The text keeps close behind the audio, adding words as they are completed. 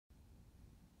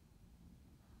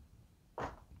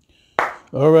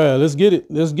All right, let's get it.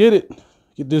 Let's get it.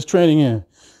 Get this training in.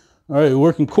 All right,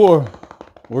 working core,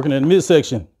 working at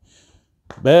midsection,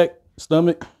 back,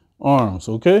 stomach, arms,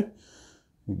 okay?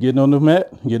 Getting on the mat,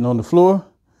 getting on the floor,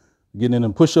 getting in a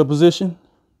push-up position.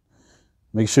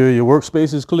 Make sure your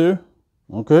workspace is clear,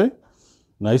 okay?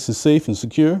 Nice and safe and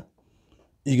secure.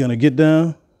 You're gonna get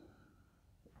down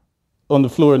on the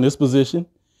floor in this position,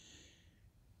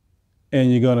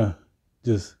 and you're gonna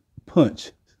just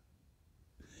punch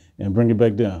and bring it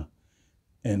back down,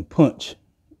 and punch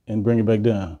and bring it back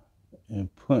down, and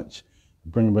punch,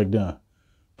 bring it back down,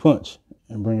 punch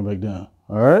and bring it back down.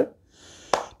 All right,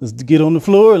 let's get on the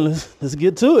floor and let's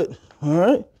get to it. All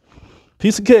right,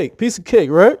 piece of cake,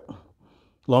 right?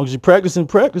 As long as you practice and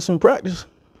practice and practice,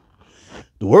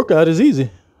 the workout is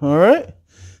easy. All right,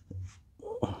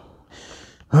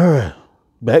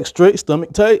 back straight,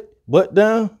 stomach tight, butt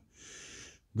down,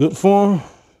 good form,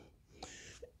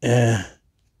 and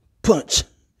punch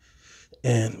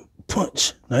and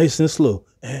punch, nice and slow,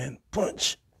 and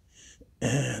punch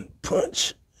and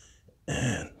punch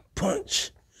and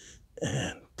punch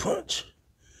and punch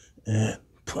and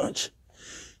punch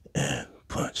and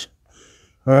punch.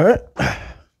 All right,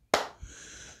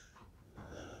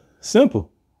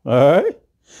 simple. All right,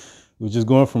 we're just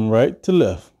going from right to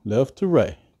left, left to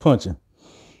right, punching.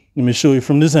 Let me show you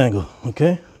from this angle,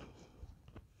 okay?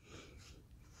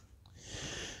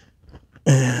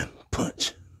 And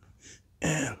punch,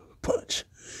 and punch,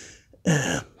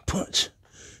 and punch,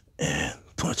 and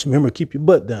punch. Remember, keep your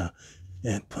butt down,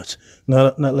 and punch.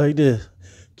 Not like this.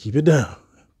 Keep it down.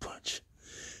 Punch,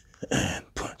 and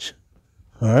punch.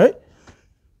 All right?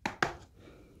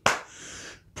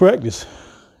 Practice,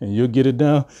 and you'll get it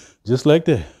down just like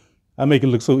that. I make it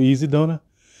look so easy, don't I?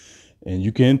 And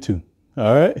you can too.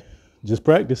 All right? Just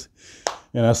practice,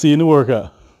 and I'll see you in the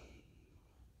workout.